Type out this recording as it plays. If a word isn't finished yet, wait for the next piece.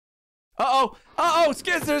Uh-oh. Uh-oh,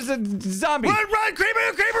 Skizz, there's a zombie. Run, creeper,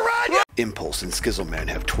 run! Impulse and Skizzleman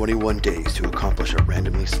have 21 days to accomplish a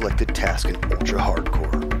randomly selected task in ultra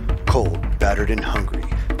hardcore. Cold, battered, and hungry,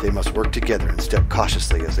 they must work together and step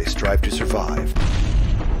cautiously as they strive to survive.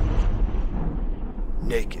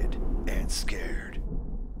 Naked and scared.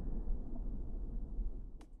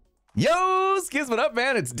 Yo, Skizz, what up,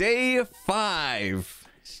 man? It's day 5.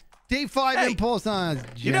 Day 5 Hey, Impulse on.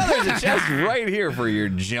 You know there's a chest right here for your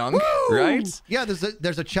junk, Woo! right? Yeah,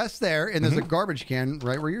 there's a chest there, and there's a garbage can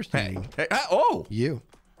right where you're standing. Hey, oh! You.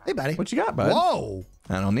 Hey, buddy. What you got, bud? Whoa!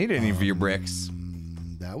 I don't need any of your bricks.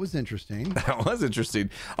 That was interesting. That was interesting.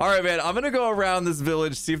 All right, man. I'm going to go around this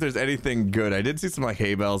village, see if there's anything good. I did see some, like,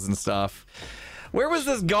 hay bales and stuff. Where was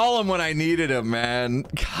this golem when I needed him, man?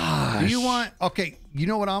 Gosh. Do you want... Okay, you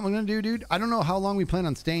know what I'm going to do, dude? I don't know how long we plan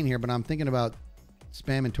on staying here, but I'm thinking about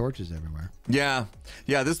spamming torches everywhere. Yeah.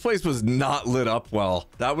 Yeah, this place was not lit up well.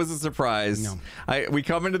 That was a surprise. No. We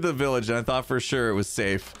come into the village, and I thought for sure it was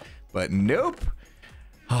safe. But nope.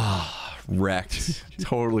 Ah, wrecked.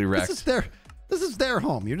 Totally wrecked. This is their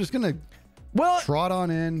home. You're just going to trot on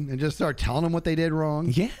in and just start telling them what they did wrong.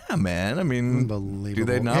 Yeah, man. I mean, unbelievable. Do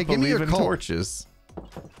they not Hey, give me believe your in coal. torches?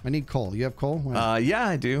 I need coal. You have coal? Yeah,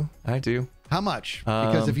 I do. I do. How much?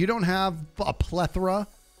 Because if you don't have a plethora,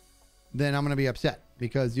 then I'm going to be upset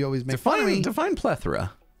because you always make fun of me. Define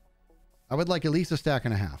plethora. I would like at least a stack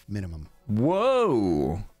and a half minimum.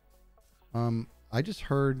 Whoa. I just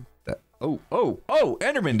heard. Oh,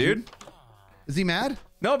 Enderman, dude. Is he mad?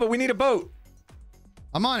 No, but we need a boat.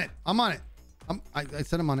 I'm on it. I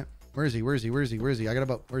said I'm on it. Where is he? I got a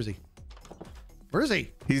boat. Where is he?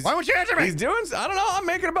 Why won't you answer me? He's doing. I don't know. I'm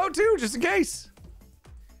making a boat too, just in case.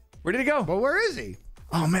 Where did he go? Well, where is he?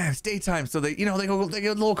 Oh man, it's daytime, so they get a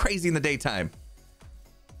little crazy in the daytime.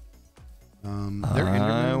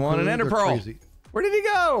 I want an ender pearl. Where did he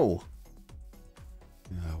go?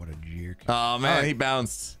 Oh, what a jerk. Oh man, right. He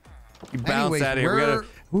bounced. He bounced Anyways, out of here.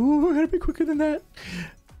 We gotta be quicker than that.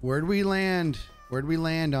 Where'd we land? Where'd we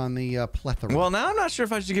land on the plethora? Well, now I'm not sure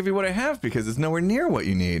if I should give you what I have because it's nowhere near what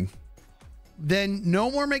you need. Then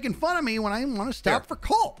no more making fun of me when I want to stop for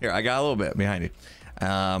coal. Here, I got a little bit behind you.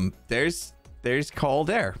 There's coal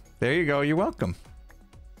there. There you go. You're welcome.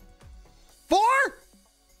 4?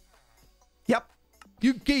 Yep.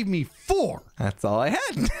 You gave me 4. That's all I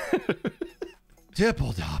had.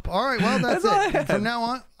 Dipple-dop. All right, well, that's it. From now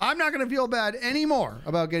on, I'm not going to feel bad anymore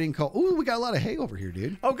about getting coal. Ooh, we got a lot of hay over here,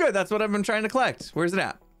 dude. Oh, good. That's what I've been trying to collect. Where's it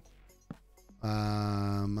at?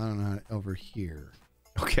 I don't know. Over here.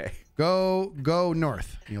 Okay. Go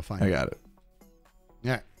north. You'll find it. I got it.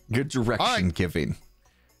 Yeah. Good direction giving.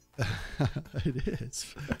 It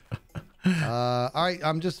is. All right.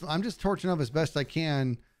 I'm just torching up as best I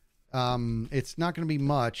can. It's not going to be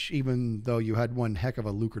much, even though you had one heck of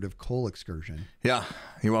a lucrative coal excursion. Yeah,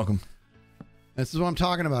 you're welcome. This is what I'm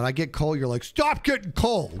talking about. I get coal. You're like, stop getting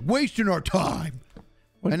coal, wasting our time.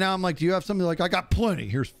 What? And now I'm like, do you have something? Like, I got plenty.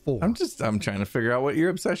 Here's 4. I'm trying to figure out what your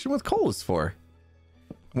obsession with coal is for.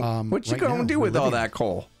 What you gonna do with all that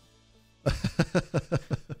coal?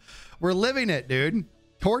 We're living it, dude.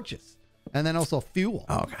 Torches, and then also fuel.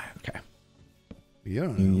 Okay. You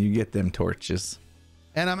don't know. You get them torches.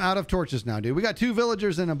 And I'm out of torches now, dude. We got 2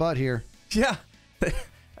 villagers and a butt here. Yeah.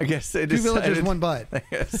 I guess they 2 decided. 2 villagers, 1 butt. I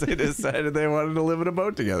guess they decided they wanted to live in a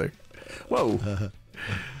boat together. Whoa.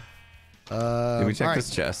 Let me check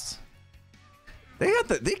this chest.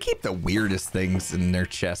 They keep the weirdest things in their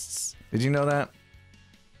chests. Did you know that?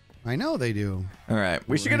 I know they do. All right,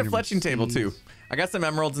 we should get a fletching table too. I got some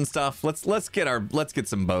emeralds and stuff. Let's get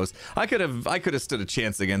some bows. I could have stood a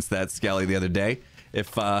chance against that Skelly the other day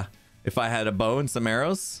if I had a bow and some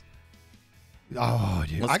arrows. Oh,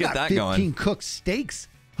 dude, Let's get that going. 15 cooked steaks,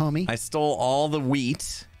 homie. I stole all the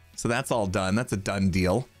wheat, so that's all done. That's a done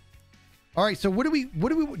deal. All right, so do we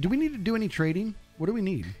need to do any trading? What do we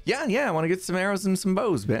need? Yeah, I want to get some arrows and some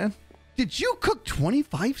bows, man. Did you cook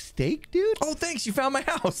 25 steak, dude? Oh, thanks. You found my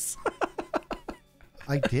house.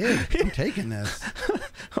 I did. I'm taking this.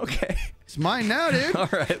 Okay. It's mine now, dude. All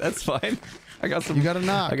right, that's fine. I got some. You got to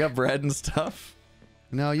knock. I got bread and stuff.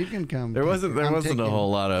 No, you can come. There wasn't a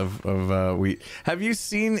whole lot of wheat. Have you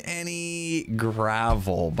seen any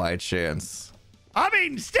gravel by chance? I'm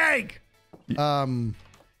eating steak. Have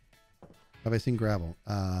I seen gravel?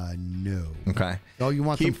 No. Okay. Oh, you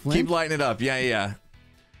want some flint? Keep lighting it up. Yeah.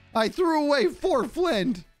 I threw away 4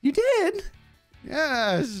 flint. You did?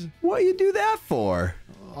 Yes. What you do that for?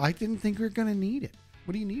 Oh, I didn't think we were gonna need it.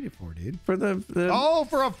 What do you need it for, dude? For the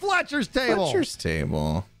for a Fletcher's table. Fletcher's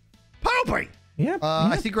table. Poopy. Yeah.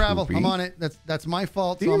 I see gravel. Poopy. I'm on it. That's my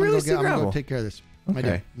fault. Do so you I'm really gonna see gravel? I'm gonna go take care of this. I do.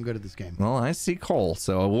 Okay. I'm good at this game. Well, I see coal,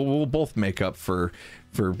 so we'll both make up for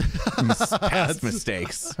past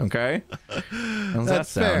mistakes. Okay. How's that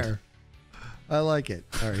sound? Fair. I like it.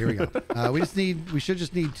 All right, here we go. We should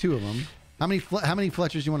just need 2 of them. How many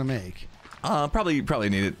Fletchers do you want to make? Probably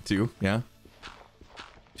need it 2. Yeah.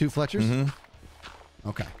 2 Fletchers. Mm-hmm.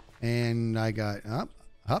 Okay. And I got up.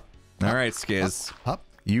 All right, Skizz. Up.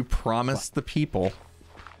 You promised the people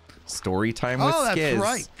story time with Skizz. That's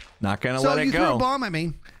right. Not gonna So let it you go. threw a bomb at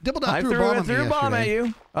me. Dibble I threw a bomb at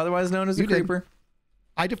you, otherwise known as a creeper.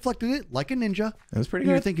 I deflected it like a ninja. It was pretty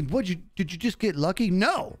You're good. thinking, did you just get lucky?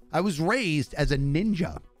 No, I was raised as a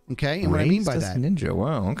ninja. Okay, and what I mean by that, ninja.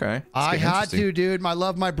 Wow. Okay. I had to, dude. I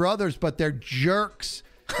love my brothers, but they're jerks,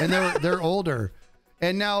 and they're older.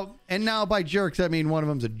 And now by jerks, I mean one of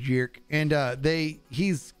them's a jerk, and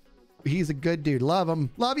he's a good dude. Love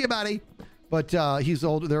him, love you, buddy. But he's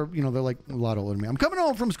older. They're like a lot older than me. I'm coming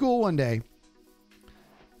home from school one day.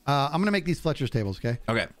 I'm gonna make these Fletcher's tables, okay?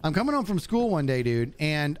 Okay. I'm coming home from school one day, dude,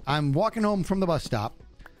 and I'm walking home from the bus stop.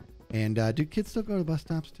 And do kids still go to bus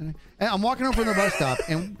stops today? And I'm walking home from the bus stop,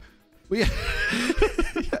 and we.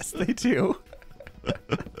 Yes, they do.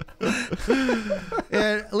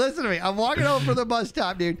 And listen to me. I'm walking home from the bus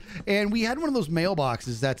stop, dude, and we had one of those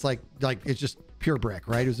mailboxes that's like it's just pure brick,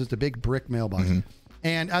 right? It was just a big brick mailbox. Mm-hmm.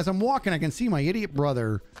 And as I'm walking, I can see my idiot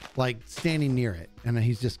brother like standing near it, and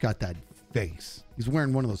he's just got that face. He's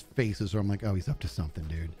wearing one of those faces where I'm like, oh, he's up to something,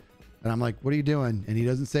 dude. And I'm like, what are you doing? And he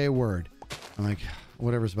doesn't say a word. I'm like,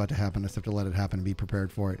 whatever's about to happen, I just have to let it happen and be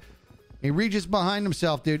prepared for it. And he reaches behind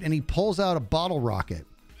himself, dude, and he pulls out a bottle rocket,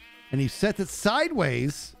 and he sets it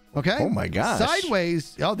sideways. Okay. Oh my gosh.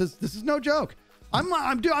 Sideways. Oh, this is no joke. I'm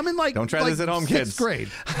in like. Don't try this at home, 6th kids. grade.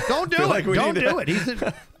 Don't do it. Don't do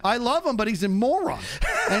it. I love him, but he's a moron.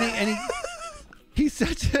 And he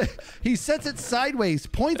sets it sideways,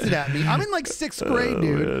 points it at me. I'm in like 6th grade,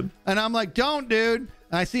 dude. Man. And I'm like, don't, dude.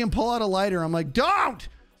 And I see him pull out a lighter. I'm like, don't.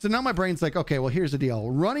 So now my brain's like, okay, well, here's the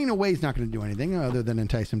deal. Running away is not going to do anything other than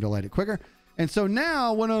entice him to light it quicker. And so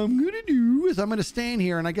now what I'm going to do is I'm going to stand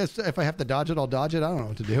here, and I guess if I have to dodge it, I'll dodge it. I don't know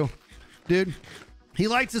what to do. Dude, he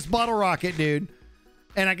lights this bottle rocket, dude.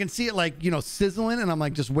 And I can see it like, sizzling, and I'm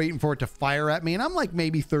like just waiting for it to fire at me. And I'm like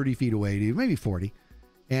maybe 30 feet away, dude, maybe 40.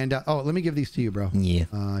 And, let me give these to you, bro.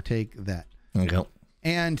 Yeah. Take that. Okay.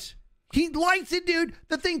 And he lights it, dude.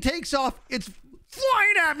 The thing takes off. It's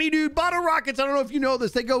flying at me, dude. Bottle rockets, I don't know if you know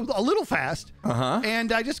this. They go a little fast. Uh-huh.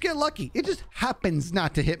 And I just get lucky. It just happens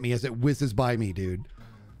not to hit me as it whizzes by me, dude.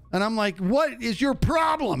 And I'm like, what is your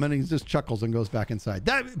problem? And he just chuckles and goes back inside.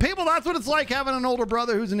 People, that's what it's like having an older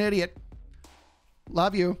brother who's an idiot.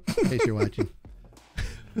 Love you, in case you're watching.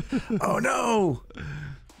 Oh, no.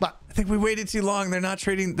 But I think we waited too long. They're not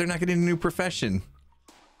getting a new profession.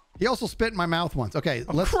 He also spit in my mouth once. Okay,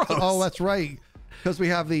 gross. Oh, that's right. Because we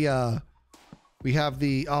have the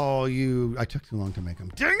I took too long to make them.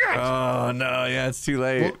 Dang it! Oh, no. Yeah, it's too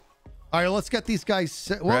late. Well, all right, let's get these guys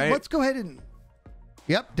right? Let's go ahead and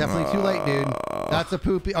Yep, definitely too late, dude. That's a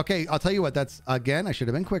poopy. Okay, I'll tell you what, that's again, I should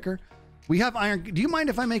have been quicker. We have iron. Do you mind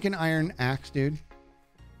if I make an iron axe, dude?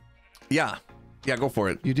 Yeah. Yeah, go for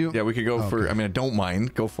it. You do? Yeah, we could go for, I mean, I don't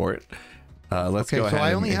mind. Go for it. Let's go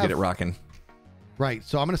ahead and get it rocking. Right.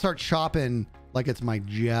 So I'm going to start chopping like it's my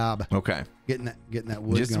job. Okay. Getting that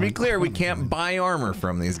wood Just to be clear, we can't buy armor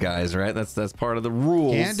from these guys, right? That's part of the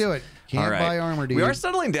rules. Can't do it. Can't buy armor, dude. We are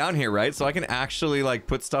settling down here, right? So I can actually like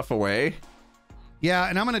put stuff away. Yeah,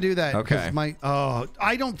 and I'm going to do that. Okay.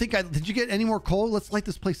 I don't think did you get any more coal? Let's light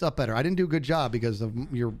this place up better. I didn't do a good job because of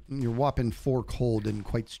your whopping 4 coal didn't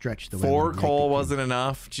quite stretch the way 4 coal wasn't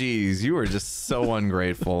enough. Jeez, you are just so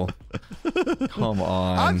ungrateful. Come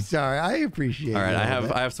on. I'm sorry. I appreciate it. All right,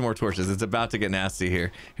 I have some more torches. It's about to get nasty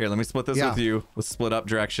here. Here, let me split this with you. Let's split up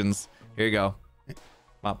directions. Here you go.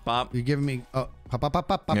 Pop, pop. You're giving me pop, pop, pop,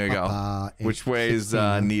 pop, Here you go. Which way is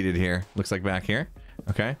needed here? Looks like back here.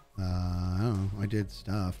 Okay. I don't know. I did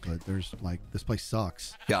stuff, but there's like this place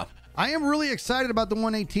sucks. Yeah. I am really excited about the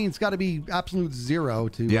 118. It's got to be absolute 0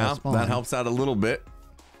 to spawn. That helps out a little bit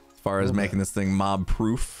as far as making this thing mob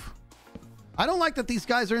proof. I don't like that these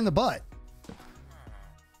guys are in the butt.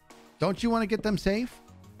 Don't you want to get them safe?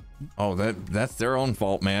 Oh, that's their own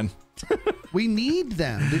fault, man. We need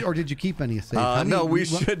them. Or did you keep any safe? No, we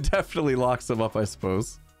should definitely lock some up, I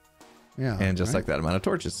suppose. Yeah. And just like that amount of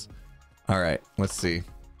torches. All right, let's see.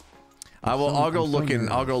 I'll go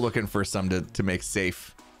looking for some to make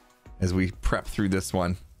safe as we prep through this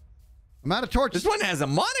one. I'm out of torches. This one has a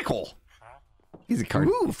monocle. He's a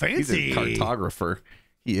fancy. He's a cartographer.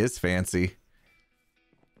 He is fancy.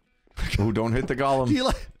 Oh, don't hit the golem. Do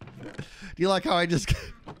you like how I just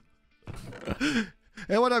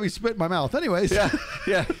And what I be spit in my mouth. Anyways. Yeah,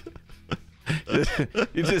 yeah.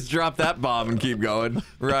 You just drop that bomb and keep going.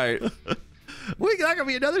 Right. That could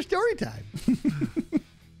be another story time.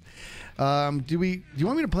 Do you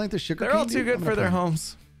want me to plant the sugar? They're all too good for their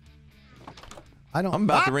homes. I don't. I'm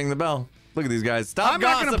about to ring the bell. Look at these guys. Stop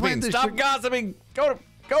gossiping. Stop gossiping. Go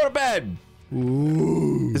to bed.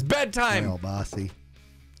 Ooh. It's bedtime. Well, bossy.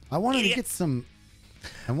 I wanted to get some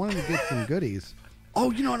goodies.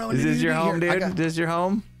 Oh, you know what? Is this your home, dude? This is your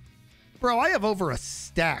home? Bro, I have over a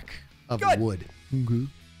stack of wood. Mm-hmm.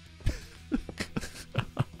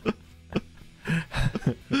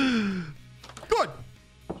 Good.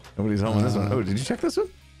 Nobody's home on this one. Oh, did you check this one?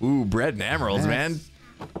 Ooh, bread and emeralds, man.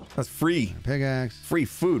 That's free. Pickaxe. Free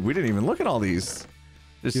food. We didn't even look at all these.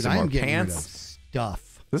 There's Dude, some I am more getting rid of pants.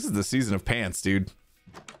 stuff. This is the season of pants, dude.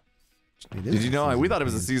 Did you know? We thought it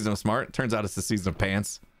was the season of smart. Turns out it's the season of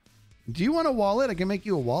pants. Do you want a wallet? I can make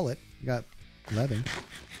you a wallet. You got leather.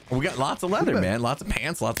 We got lots of leather, man. Lots of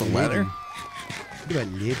pants, lots of leather. What about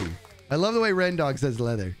leather? I love the way Ren Dog says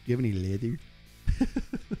leather. Do you have any leather?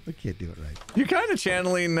 I can't do it right. You're kind of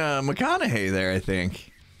channeling McConaughey there, I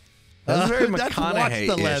think. That's very McConaughey-ish.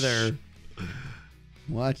 Watch the leather.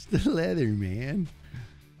 Watch the leather, man.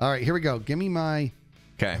 All right, here we go. Give me my...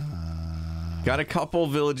 Okay. Got a couple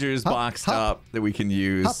villagers boxed up that we can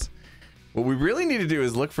use. What we really need to do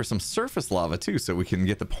is look for some surface lava, too, so we can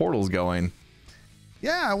get the portals going.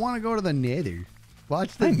 Yeah, I want to go to the nether.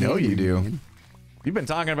 Watch the nether, I know you do. Man. You've been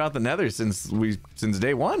talking about the nether since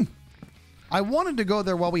day one. I wanted to go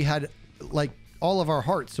there while we had, like, all of our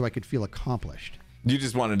hearts so I could feel accomplished. You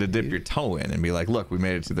just wanted to dip your toe in and be like, look, we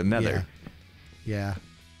made it to the nether. Yeah.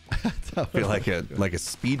 Feel like a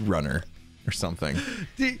speed runner or something.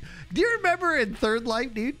 Do you remember in Third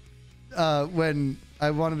Life, dude? When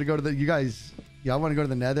I wanted to go to I want to go to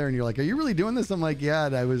the nether, and you're like, are you really doing this? I'm like, yeah,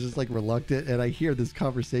 and I was just like reluctant, and I hear this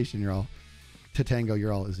conversation, to Tango,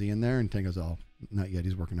 is he in there? And Tango's all, not yet,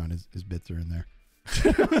 he's working on his bits are in there.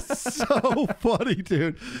 It was so funny,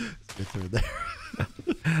 dude. His bits are in there.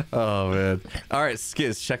 Oh, man. All right,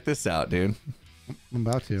 Skizz, check this out, dude. I'm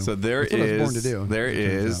about to. So there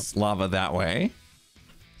is lava that way.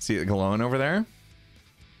 See it glowing over there?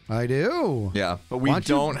 I do. Yeah, but we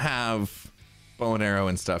don't have bow and arrow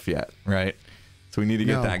and stuff yet, right? So we need to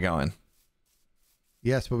get that going.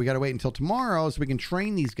 Yes, but we got to wait until tomorrow so we can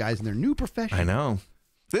train these guys in their new profession. I know.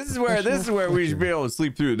 This is where we should be able to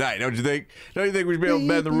sleep through the night, don't you think? Don't you think we should be able to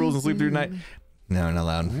bend the rules and sleep through the night? No, not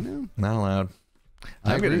allowed. I know. Not allowed.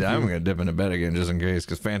 I'm gonna dip into bed again just in case,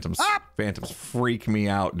 because phantoms freak me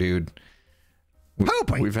out, dude.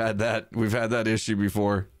 We've had that issue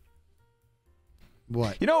before.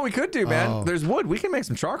 What? You know what we could do, man? There's wood. We can make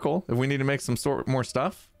some charcoal if we need to make some more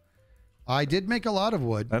stuff. I did make a lot of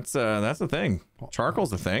wood. That's the thing.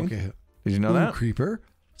 Charcoal's the thing. Okay. Did you know that? Creeper,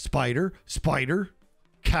 spider,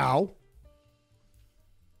 cow.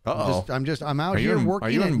 I'm out here working.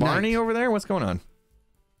 Are you and Barney over there? What's going on?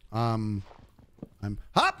 I'm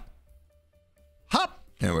hop.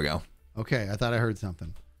 There we go. Okay, I thought I heard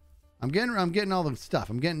something. I'm getting all the stuff.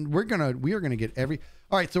 We are gonna get every.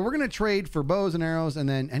 All right, so we're gonna trade for bows and arrows, and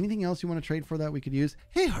then anything else you want to trade for that we could use.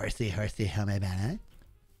 Hey, horsey, how am I about?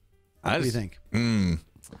 What do you think?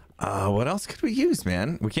 What else could we use,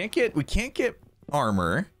 man? We can't get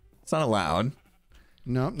armor. It's not allowed.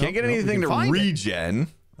 No, can't get anything to regen.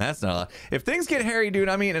 That's not allowed. If things get hairy, dude,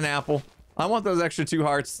 I'm eating an apple. I want those extra 2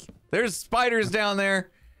 hearts. There's spiders down there.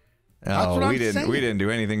 Oh, we didn't do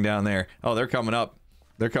anything down there. Oh, they're coming up.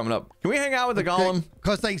 Can we hang out with the golem?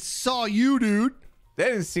 Because they saw you, dude. They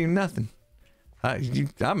didn't see nothing. I'm a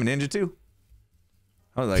ninja too.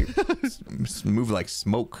 I was like, move like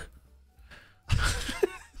smoke.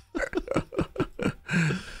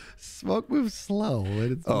 Smoke moves slow,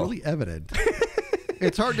 and it's really evident.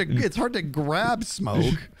 It's hard to grab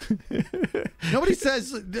smoke. Nobody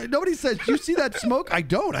says, you see that smoke? I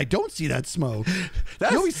don't see that smoke. They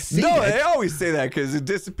always say that because it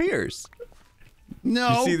disappears.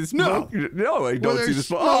 No, you see the smoke? No, I don't see the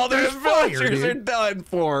smoke. Oh, there's villagers are done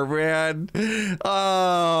for, man.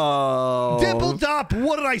 Oh, Dipple-dop,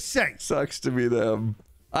 what did I say? Sucks to be them.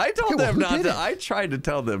 I told them not to. I tried to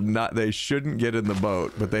tell them they shouldn't get in the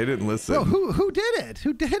boat, but they didn't listen. Bro, who did it?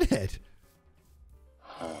 Who did it?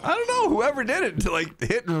 I don't know. Whoever did it to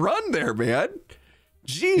hit and run there, man.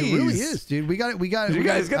 Jeez. It really is, dude. We got it. Did you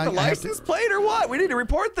guys get the license plate or what? We need to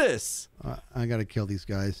report this. I got to kill these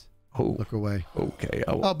guys. Oh, look away. Okay.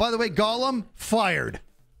 Oh, by the way, Golem fired.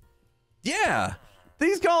 Yeah.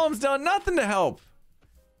 These golems done nothing to help.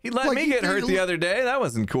 He let me get hurt the other day. That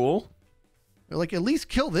wasn't cool. Like, at least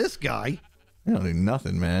kill this guy. They don't do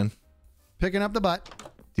nothing, man. Picking up the butt.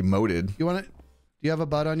 Demoted. You want you have a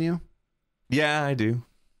bud on you? Yeah, I do.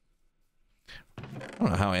 I don't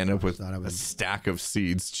know how I end up with Thought I a was- stack of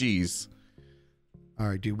seeds. Jeez. All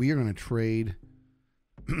right, dude. We are gonna trade.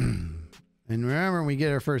 And remember, when we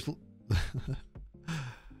get our first.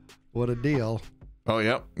 What a deal! Oh,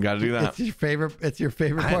 yep. Got to do that. It's your favorite. It's your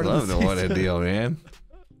favorite I part love of the the what a season. deal, man.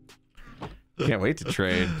 Can't wait to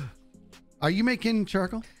trade. Are you making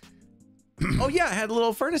charcoal? Oh, yeah. I had a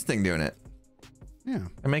little furnace thing doing it. Yeah.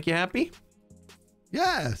 I make you happy?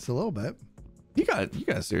 Yes, a little bit. You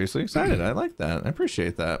got seriously excited. I like that. I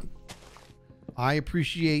appreciate that. I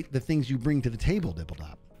appreciate the things you bring to the table,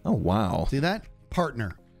 Dibbledop. Oh, wow. See that?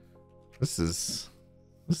 Partner. This is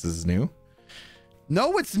new.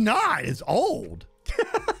 No, it's not. It's old.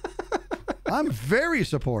 I'm very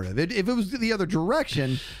supportive. If it was the other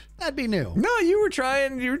direction, that'd be new. No, you were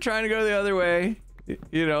trying to go the other way,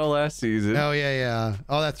 you know, last season. Oh, yeah.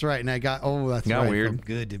 Oh, that's right. And I got, that's Got right. weird. It felt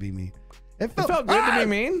good to be me. It felt good to be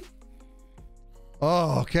mean.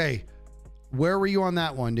 Oh, okay. Where were you on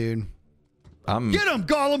that one, dude? Get him,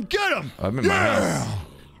 Gollum, get him! I'm in my house.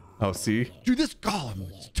 Oh, see? Dude, this Gollum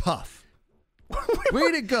is tough.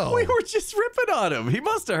 Way to go. We were just ripping on him. He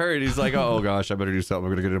must have heard. He's like, oh, gosh, I better do something.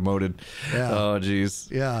 I'm going to get demoted. Yeah. Oh, jeez.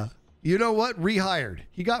 Yeah. You know what? Rehired.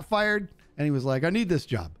 He got fired, and he was like, I need this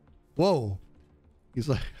job. Whoa. He's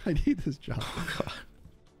like, I need this job.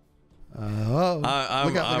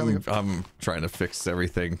 Look out. I'm trying to fix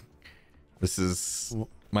everything. This is...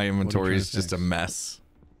 My inventory is just a mess.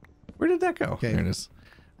 Where did that go? Okay. There it is.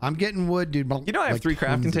 I'm getting wood, dude. You know I have like 3 crafting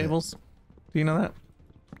tons of it. tables? Do you know that?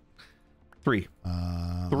 3. 3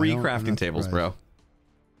 crafting tables, bro.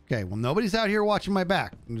 Okay, well, nobody's out here watching my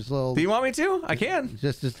back. I'm just a little... Do you want me to? I can.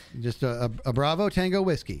 Just a Bravo Tango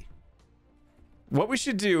whiskey. What we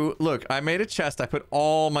should do, look, I made a chest. I put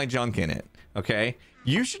all my junk in it, okay?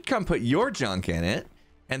 You should come put your junk in it,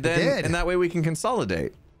 and then and that way we can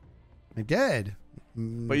consolidate. I did.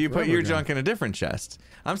 But you put your junk in a different chest.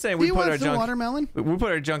 I'm saying we put our junk watermelon? we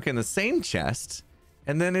put our junk in the same chest,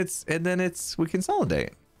 and then we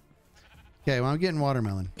consolidate. Okay, well, I'm getting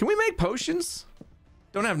watermelon. Can we make potions?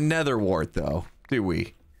 Don't have nether wart though, do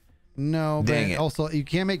we? No, Dang but it. also you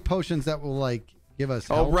can't make potions that will like give us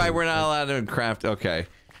Oh, health right, or- we're not allowed to craft. Okay.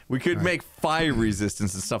 We could make fire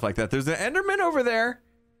resistance and stuff like that. There's an Enderman over there.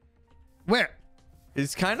 Where?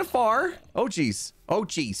 It's kind of far. Oh, jeez. Oh,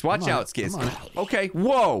 jeez. Watch I'm on out, it. Skizz. I'm on Okay.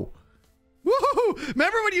 Whoa. Woohoo!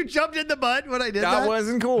 Remember when you jumped in the mud when I did that? That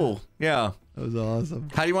wasn't cool. Yeah. That was awesome.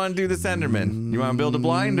 How do you want to do this Enderman? You want to build a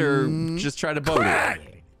blind or just try to boat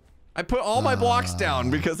it? I put all my blocks down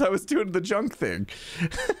because I was doing the junk thing.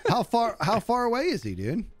 How far away is he,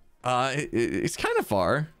 dude? It's kind of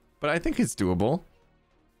far, but I think it's doable.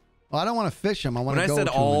 Well, I don't want to fish him. I want When I to go said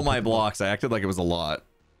to all him. my blocks, I acted like it was a lot.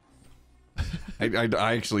 I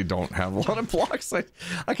actually don't have a lot of blocks.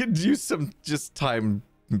 I could use some just time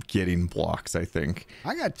getting blocks, I think.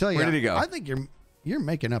 I gotta tell you, Where did he go? I think you're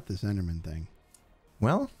making up this Enderman thing.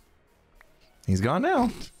 Well, he's gone now.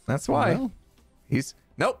 That's why. Well.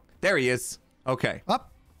 Nope. There he is. Okay.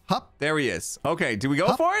 Up. There he is. Okay. Do we go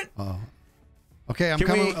Hup. for it? Oh. Okay, I'm Can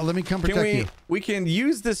coming. we- Let me come protect you. We can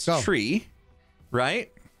use this Go. tree,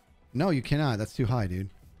 right? No, you cannot. That's too high, dude.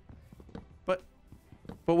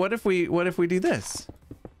 But what if we do this?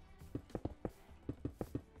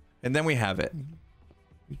 And then we have it.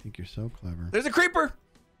 You think you're so clever. There's a creeper.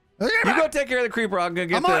 You go take care of the creeper. I'm gonna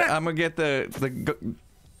get the.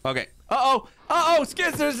 Okay. Uh oh,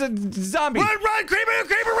 Skizz, there's a zombie. Run, creeper,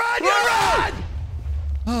 Run!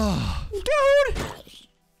 Dude!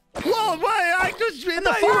 Whoa, wait, I just in the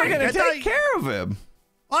I thought you were fight. gonna I thought- take care of him.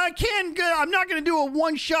 I can't. I'm not gonna do a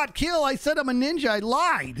one-shot kill. I said I'm a ninja. I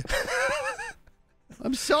lied.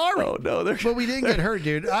 I'm sorry. Oh no, But we didn't get hurt,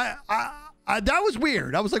 dude. I that was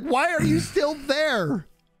weird. I was like, why are you still there?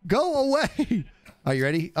 Go away. Are you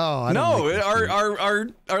ready? Oh, I don't No, like this,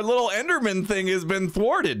 dude. our little Enderman thing has been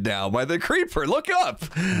thwarted now by the creeper. Look up.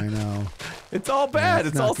 I know. It's all bad. it's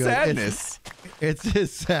It's not all good. sadness. It's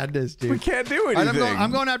his sadness, dude. We can't do All right, anything.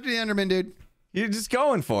 I'm going after the Enderman, dude. You're just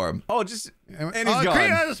going for him. Oh, just and he's Creeper, gone.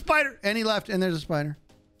 there's a spider, and he left, and there's a spider.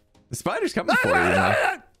 The spider's coming for you.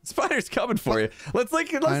 Now. Spider's coming for you. Let's take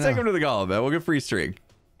him to the golem, man. We'll get free string.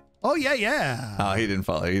 Oh yeah. Oh, he didn't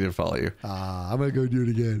follow. He didn't follow you. I'm gonna go do it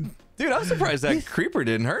again. Dude, I'm surprised that creeper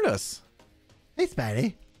didn't hurt us. Hey,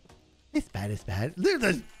 Spidey. Hey, Spidey.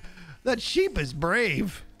 Dude, that sheep is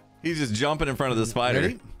brave. He's just jumping in front of the spider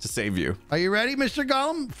Ready? to save you. Are you ready, Mr.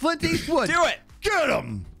 Gollum? Flint Eastwood. Do it. Get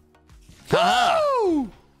him. Ha-ha.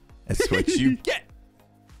 That's what you get.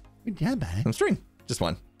 Good job, buddy. Some string. Just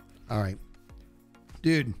one. All right.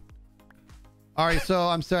 Dude, All right, so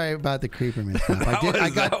I'm sorry about the creeperman stuff.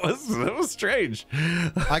 That was strange.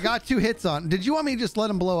 I got 2 hits on. Did you want me to just let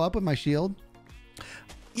him blow up with my shield?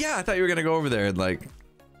 Yeah, I thought you were gonna go over there and like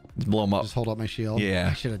blow him up. Just hold up my shield. Yeah,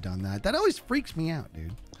 I should have done that. That always freaks me out,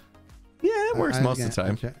 dude. Yeah, it works most of the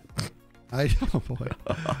time. Oh boy.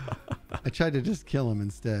 I tried to just kill him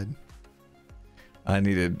instead. I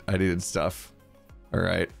needed stuff. All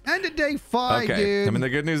right. End of day 5, okay. dude. I mean, the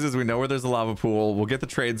good news is we know where there's a lava pool. We'll get the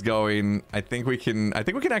trades going. I think we can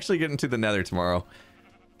actually get into the Nether tomorrow.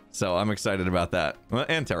 So I'm excited about that. Well,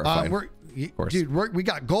 and terrified. Of course. Dude, we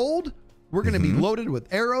got gold. We're gonna be loaded with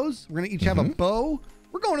arrows. We're gonna each have a bow.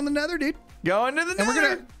 We're going to the Nether, dude. Going to the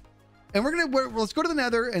Nether. Let's go to the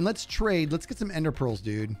Nether and let's trade. Let's get some ender pearls,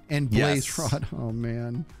 dude. And blaze rod. Oh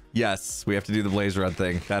man. Yes, we have to do the blaze rod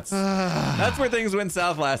thing. That's where things went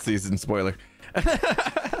south last season. Spoiler.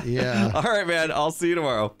 Yeah. All right, man. I'll see you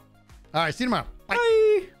tomorrow. All right. See you tomorrow. Bye.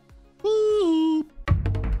 Bye. Woo.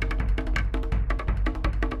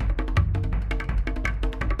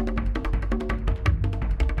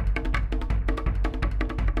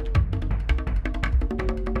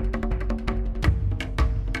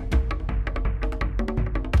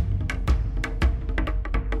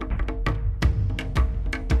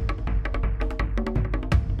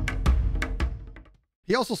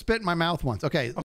 He also spit in my mouth once. Okay.